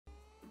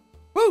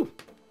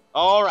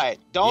All right.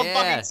 Don't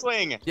fucking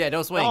swing. Yeah,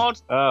 don't swing.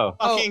 Don't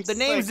fucking the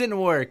names didn't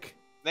work.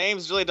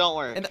 Names really don't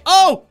work. And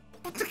where'd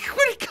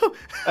it go?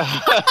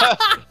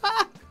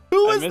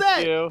 Who was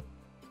that? You.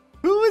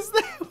 Who was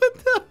that? What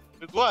the?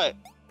 What?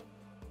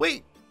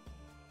 Wait.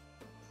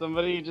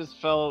 Somebody just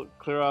fell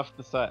clear off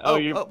the side. No,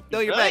 you're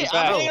Really? back.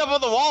 I'm hanging up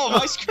on the wall of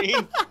my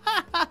screen.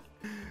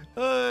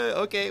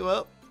 Okay,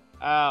 well.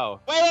 Ow.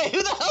 Wait,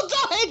 who the hell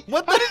died?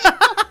 What the?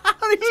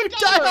 How did you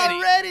die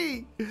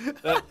already?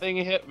 That thing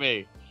hit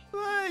me.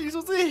 What? You're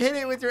supposed to hit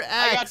it with your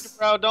axe. I got you,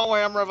 bro. Don't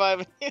worry, I'm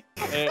reviving you.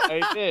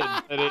 I did,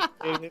 but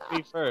it hit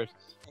me first.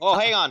 Oh,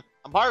 hang on.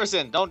 I'm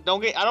harvesting. Don't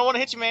get. I don't want to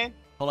hit you, man.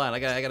 Hold on, I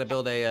gotta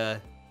build a.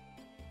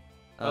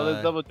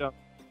 Let's double jump.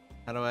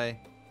 How do I?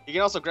 You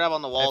can also grab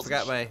on the walls. I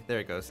forgot my. There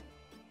it goes.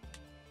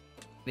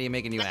 Need to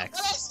make a new axe.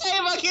 What did I say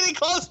about getting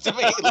close to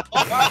me, Lord?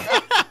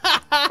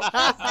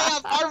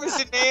 I'm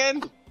harvesting,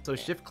 man. So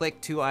shift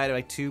click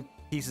two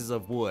pieces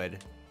of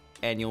wood,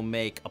 and you'll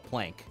make a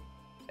plank.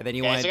 And then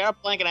you want. So I got a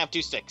plank and I have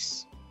 2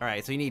 sticks. All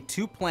right, so you need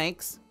 2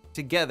 planks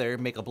together,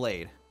 make a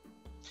blade.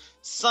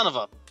 Son of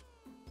a.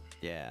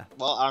 Yeah.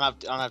 Well, I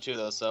don't have 2 of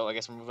those, so I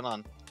guess we're moving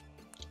on.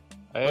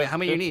 Wait, how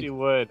many you need? 50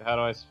 wood. How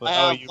do I split?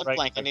 I have 1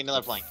 plank. I need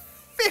another plank.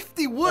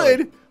 50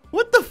 wood?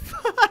 What the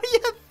fuck? You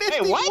have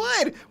 50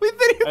 what? wood? We've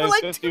been here I for have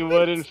like 50 2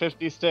 wood minutes. and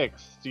 50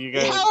 sticks. Do you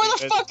guys? How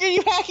the fuck are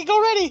you hacking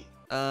already?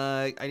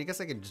 I guess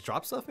I could just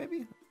drop stuff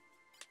maybe?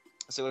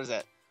 So what is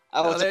that?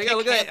 Oh, there you go.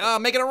 Look at it. Oh,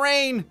 make it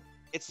rain.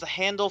 It's the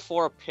handle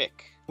for a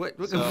pick. What?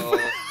 So...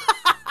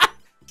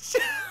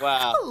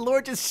 Wow.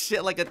 Lord just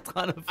shit like a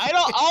ton of. All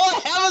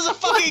I have is a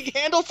fucking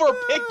handle for a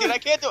pick, dude. I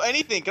can't do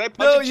anything. Can I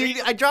punch a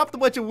tree? I dropped a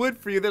bunch of wood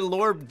for you. Then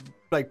Lord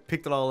like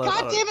picked it all up.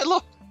 God damn it!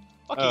 Look.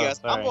 Fuck you guys.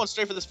 sorry. I'm going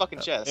straight for this fucking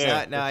chest.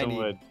 Yeah, Now I some need.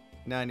 wood.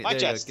 No, I need. My There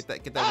you go. chest.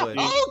 Get that wood.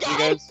 Oh god! You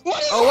guys-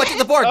 What is Oh, watch it,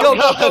 the board.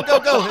 Oh,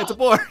 Go. It's a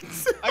board.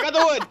 I got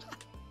the wood.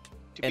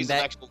 2 and pieces of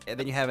actual. and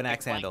then you have an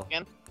axe plank handle.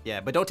 again. Yeah,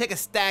 but don't take a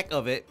stack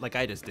of it like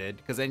I just did,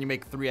 because then you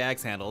make 3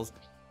 axe handles.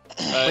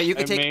 But you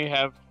can take- I may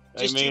have.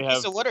 Just I may 2 have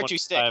pieces of wood or 2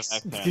 25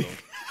 sticks? axe handles.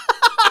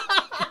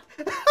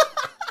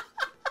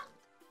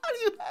 How do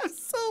you have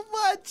so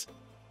much?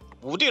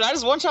 Well, dude, I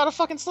just one-shot a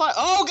fucking slide.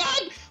 Oh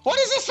god! What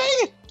is this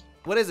thing?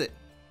 What is it?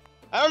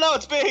 I don't know.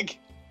 It's big.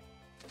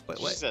 What?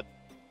 She said.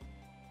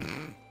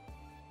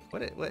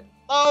 What?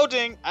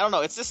 Loading. I don't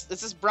know. It's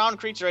this brown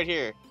creature right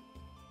here.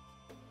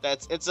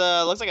 Looks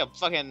like a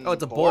fucking. Oh,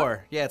 it's a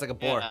boar. Yeah, it's like a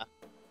boar. Yeah.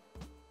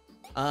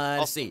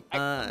 Let's see.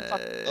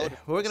 What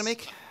we're gonna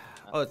make?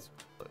 Oh, it's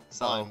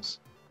Slimes.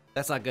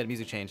 that's not good.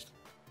 Music changed.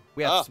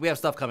 We have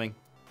stuff coming.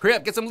 Hurry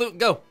up, get some loot and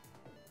go.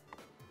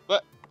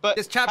 But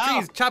Just chop how?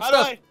 trees, chop How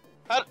stuff.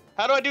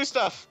 How do I do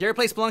stuff? You ever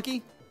play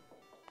Splunky?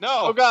 No.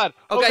 Oh god.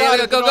 Okay, God,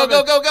 yeah, it's go.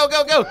 enormous.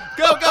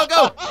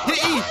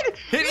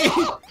 Hit E.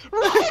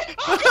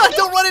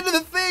 Don't run into the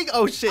thing.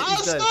 Oh shit, I'm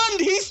he's dead.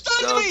 stunned. He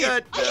stunned Oh, me.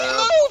 God, I can't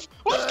move.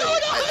 What's going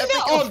on right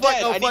now? Oh,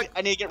 I'm dead.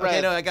 I need to get res.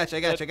 Okay, no, I got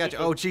you.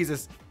 Oh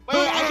Jesus. Wait,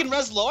 I can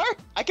res lore?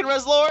 I can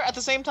res lore at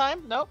the same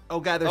time? Nope. Oh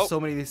god, there's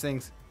so many of these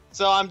things.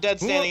 So I'm dead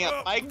standing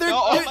up. Mike, They're-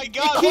 no, oh they're- my it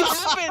god, keeps-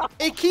 what happened?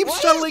 It keeps What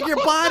is shuttling your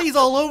going bodies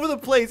all over the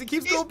place. It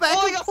keeps He's going back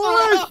pulling and us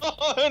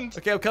forth. around.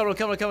 Okay, I'm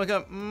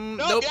coming.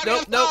 Nope, you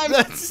don't have time.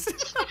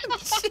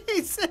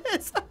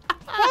 Jesus.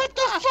 What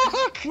the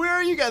fuck? Where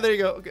are you guys? There you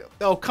go. Okay.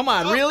 Oh, come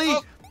on, Oh, really?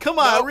 oh, Come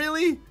on, no.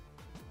 really?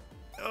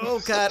 Oh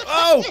god.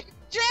 Oh!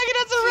 Dragging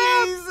us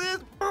around.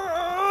 Jesus.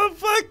 Oh,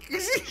 fuck.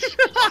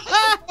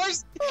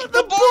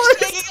 The board's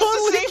taking us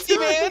to safety,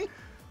 trying.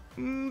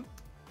 man.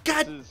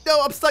 God,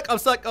 no, I'm stuck.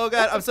 Oh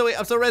god, I'm so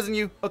rezzing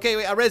you. Okay,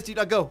 wait, I rezzed you.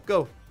 Now go.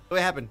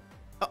 What happened?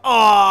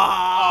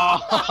 Oh!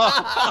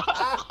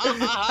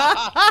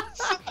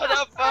 Son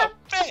of a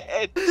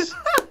bitch.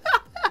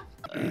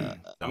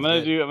 I'm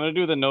gonna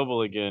do the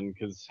noble again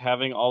because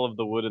having all of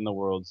the wood in the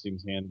world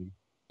seems handy.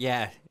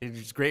 Yeah,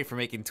 it's great for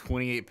making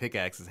 28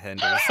 pickaxes,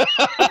 Henders.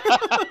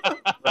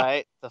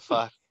 Right? The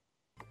fuck?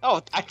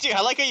 Oh, actually,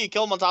 I like how you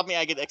kill him on top of me.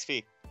 I get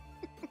XP.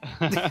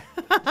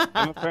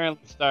 I'm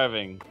apparently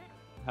starving.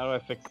 How do I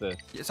fix this?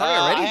 It's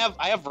already already?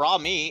 I have raw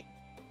meat.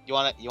 You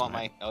want it? You want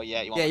my? Oh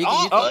yeah, you want? Yeah, you my...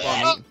 can use oh, the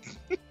raw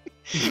meat.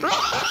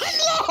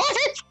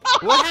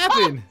 Lord! What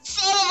happened?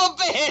 Son of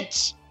a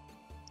bitch!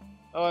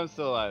 Oh, I'm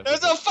still alive.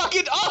 There's a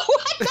fucking. Oh,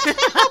 what the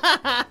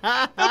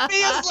hell? The bee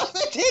is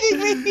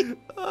levitating me.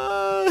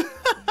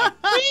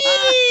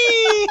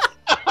 Whee!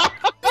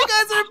 You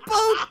guys are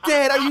both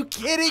dead. Are you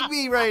kidding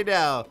me right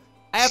now?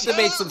 I have to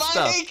make some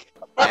stuff.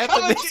 I have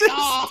to make some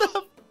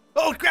stuff.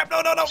 Oh crap!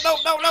 No!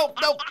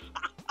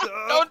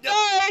 Don't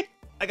die!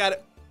 I got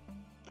it.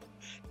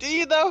 Do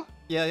you though?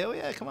 Yeah, oh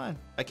yeah, come on.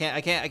 I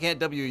can't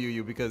W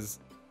you because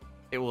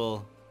it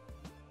will.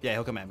 Yeah,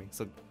 he'll come at me.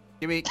 So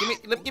give me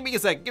a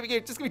sec.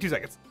 Just give me 2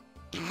 seconds.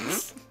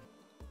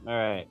 All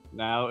right,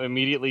 now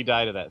immediately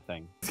die to that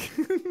thing.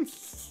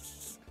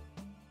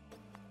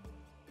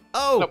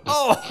 Oh, Nope.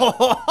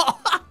 oh!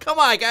 Come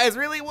on, guys.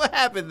 Really, what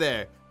happened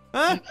there?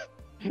 Huh?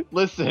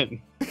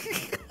 Listen.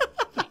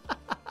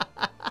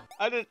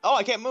 I didn't. Oh,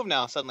 I can't move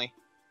now. Suddenly.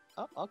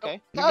 Oh, okay.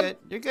 You're good.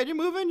 You're good. You're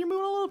moving. You're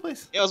moving all over the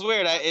place. It was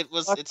weird. It's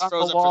Stuck on the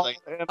frozen for wall, like.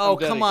 and Oh, I'm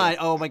dead come on. again.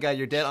 Oh my god,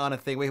 you're dead on a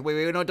thing. Wait.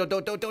 No,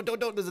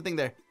 don't. There's a thing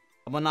there.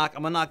 I'm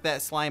gonna knock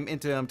that slime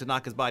into him to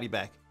knock his body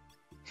back.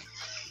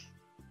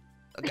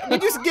 Okay,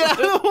 just get out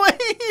of the way.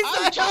 He's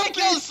I'm not trying to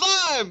kill helping. the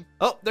slime.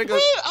 Oh, there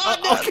goes.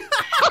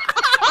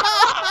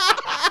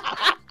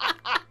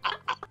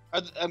 Oh,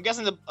 I'm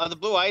guessing the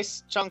blue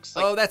ice chunks.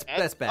 Like, Oh, that's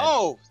dead? bad.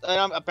 Oh,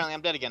 apparently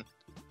I'm dead again.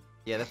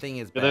 Yeah, that thing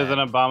is Yeah, bad. there's an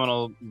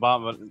abominable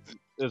bomb.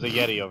 There's a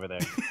Yeti over there.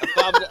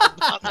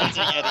 That's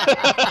a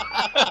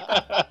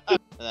Yeti. And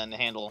then the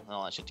handle and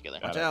all that shit together.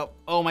 Watch out.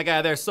 Oh my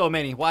god, there's so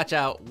many. Watch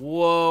out.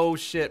 Whoa,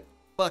 shit.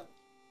 Fuck.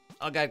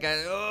 Oh god.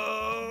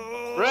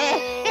 Oh.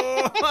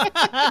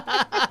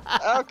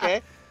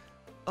 Okay.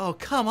 Oh,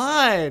 come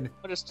on.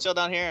 We'll just chill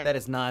down here and That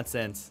is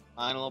nonsense.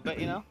 mine a little bit,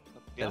 you know?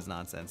 That is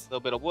nonsense. A little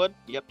bit of wood.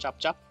 Yep, chop,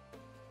 chop.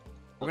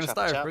 We're gonna Chop,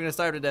 starve. chop. We're gonna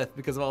starve to death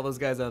because of all those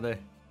guys out there.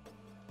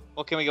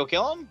 Well, can we go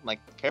kill them? Like,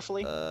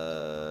 carefully?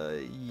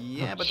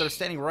 Yeah, but they're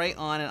standing right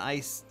on an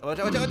ice. Oh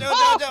god,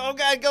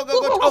 go.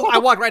 Oh, I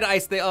walked right to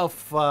ice there. Oh,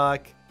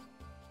 fuck.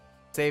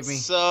 Save me.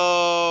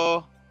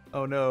 So...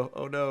 Oh no.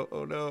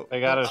 I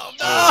got it.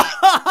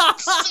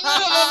 Son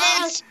of a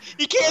bitch!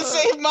 You can't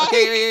save Mike!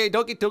 Okay,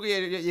 don't get,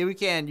 yeah, we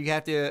can. You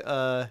have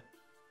to,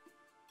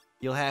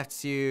 you'll have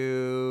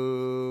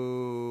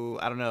to,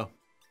 I don't know.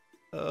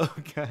 Oh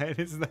god,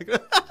 this is not good.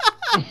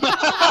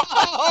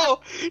 Oh,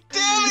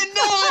 damn it,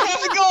 no! I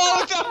have to go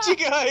on without you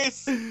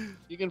guys!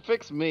 You can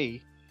fix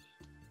me.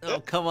 Oh,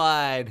 come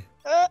on.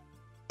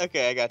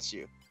 Okay, I got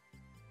you.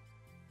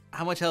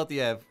 How much health do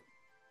you have?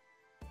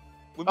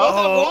 We both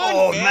have one,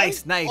 Oh, man.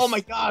 nice. Oh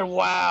my god,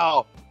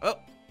 wow.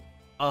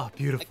 Oh,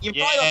 beautiful. Like,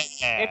 you probably don't,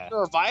 if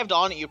you're revived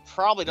on it, you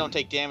probably don't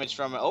take damage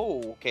from it.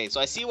 Oh, okay,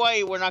 so I see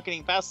why we're not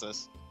getting past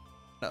this.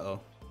 Uh-oh.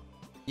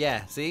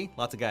 Yeah, see?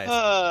 Lots of guys.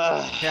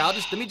 Here,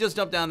 let me just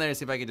jump down there and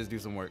see if I can just do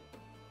some work.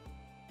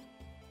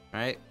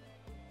 Alright?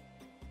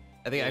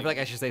 I feel like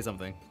I should say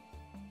something.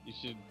 You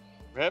should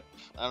Rip?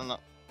 I don't know.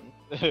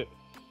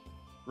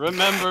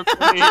 remember me.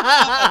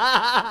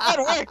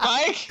 Good work,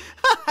 Mike!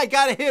 I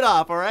got a hit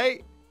off,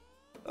 alright?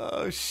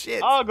 Oh,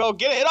 shit. I'll go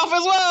get a hit off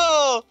as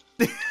well!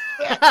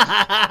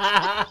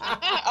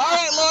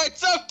 Alright, Lord,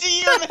 it's up to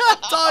you now!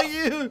 It's all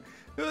you!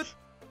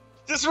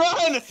 Just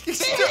run!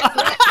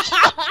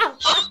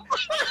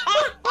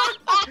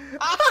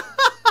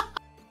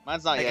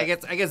 Mine's not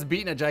yet. I guess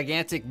beating a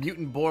gigantic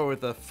mutant boar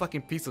with a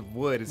fucking piece of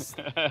wood is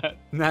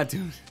not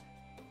doing.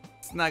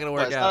 It's not gonna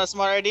work It's out. not a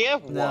smart idea?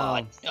 No.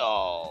 What?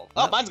 Oh,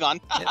 mine's gone.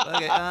 Yeah,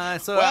 okay,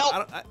 so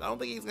Well, I don't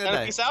think he's Gonna gonna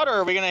die. peace out, or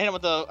are we gonna hit him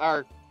with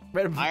our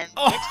Red- iron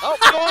Oh. picks? Oh,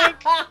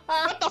 yoink!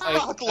 What the I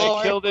fuck,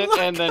 Lord? killed it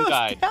and then Goes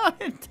died. down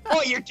and dies.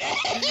 Oh, you're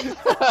dead!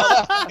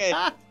 Okay,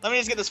 let me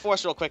just get this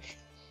force real quick.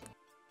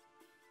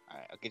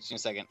 Alright, I'll get you in a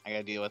second. I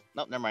gotta deal with...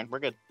 Nope, never mind. We're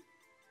good.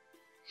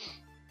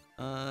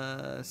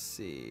 Let's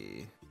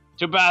see.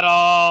 To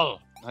battle!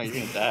 Oh, you're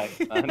gonna die.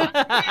 Ow!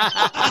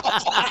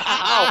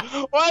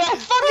 What did I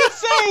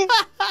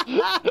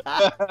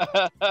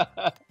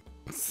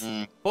fucking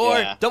say? Boar,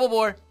 Yeah. double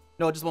boar.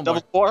 No, just one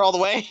Double boar. four all the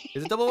way?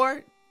 Is it double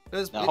boar?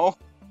 No.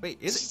 Wait,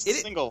 It's is just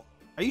it? single.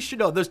 Are you sure?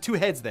 No, there's two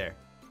heads there.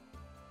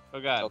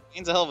 Oh god.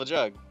 Cocaine's a hell of a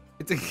drug.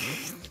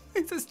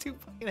 It's just two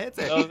fucking heads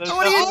there. No, there's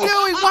What are you no-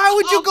 doing? Why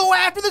would you go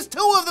after? There's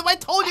two of them. I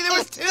told you there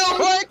was two. Still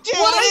worked, dude.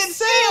 What I I didn't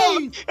see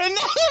him. say? And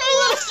now they're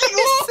lasting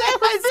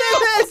I said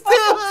there's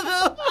two of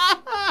them.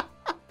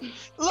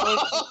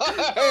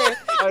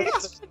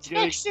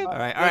 All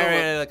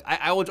right. Look,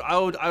 I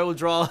will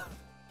draw.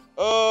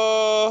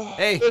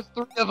 Hey, There's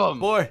 3 of them.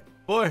 boar.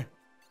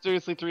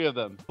 Seriously, 3 of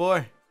them.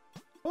 Boar.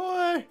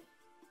 Wow,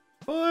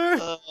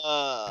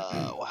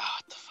 what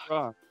the fuck?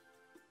 Wrong.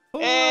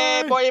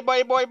 Hey, boy.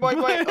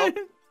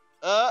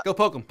 Oh, Go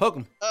poke him. poke.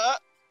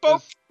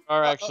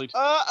 Are actually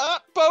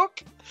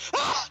Poke.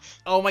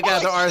 Oh my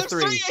god, there are there's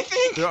 3. 3, I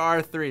think. There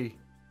are 3.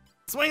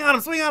 Swing on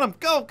him.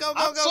 Go.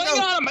 I'm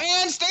swinging on him,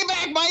 man. Stay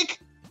back, Mike.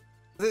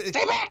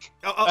 Stay back.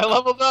 I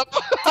leveled up.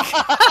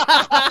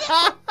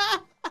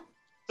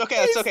 It's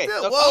okay. It's okay.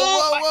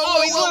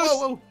 Whoa. He's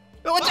loose.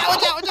 Watch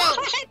out.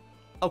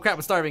 Oh crap,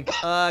 I'm starving.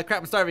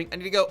 I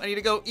need to go.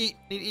 Eat.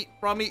 Need to eat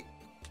raw meat.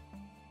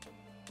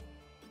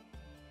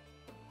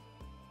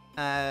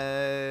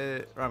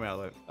 Raw meat,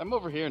 I'll I'm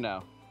over here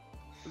now.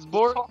 This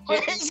board.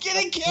 Where's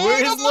getting carried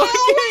Where is away?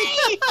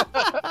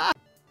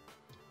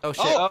 Oh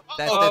shit. Oh,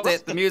 That's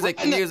it. The music.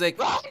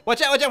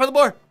 Watch out for the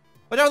boar.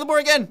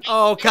 Again.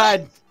 Oh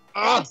god.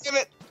 God damn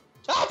it.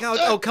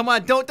 Oh come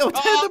on. Don't hit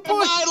the Come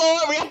boar. on,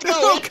 Lord. We have to go. No,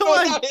 We have to come go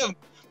on. without him.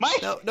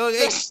 Mike. No, hey,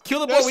 There's- kill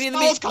the boar. there's We need the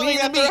smells meat. coming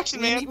that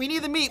direction, man. We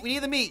need the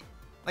meat.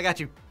 I got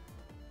you.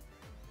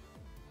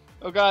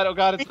 Oh god,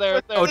 it's there.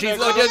 It's there. Oh it's there. jeez.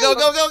 Oh, go.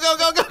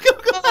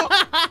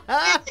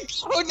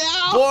 Go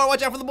now. Boar,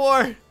 watch out for the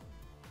boar.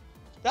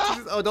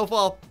 Ah. Oh, don't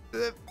fall.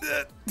 Oh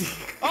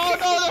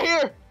no, they're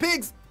here.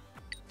 Pigs.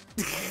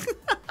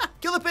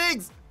 Kill the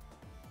pigs.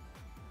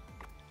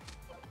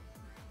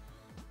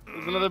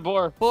 There's another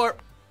boar. Boar.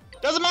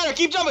 Doesn't matter.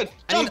 Keep jumping.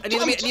 I need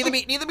the meat. I need the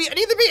meat. I need the meat. I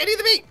need the meat. I need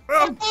the meat.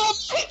 Oh,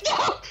 Mike,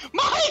 no!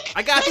 Mike!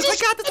 I got this. I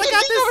got this. I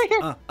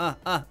got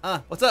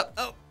this. What's up?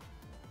 Oh.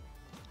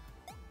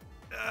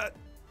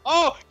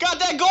 Oh, got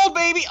that gold,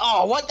 baby.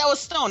 Oh, what? That was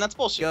stone. That's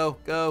bullshit. Go,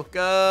 go,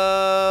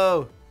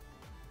 go.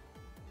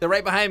 They're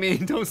right behind me.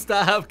 Don't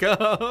stop. Go.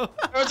 There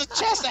was a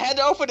chest. I had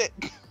to open it.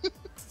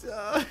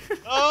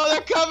 Oh,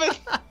 they're coming.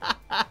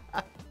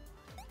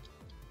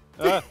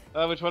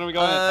 Which one are we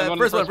going? I'm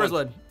going first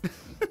one.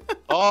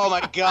 Oh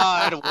my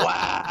god!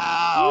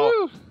 Wow!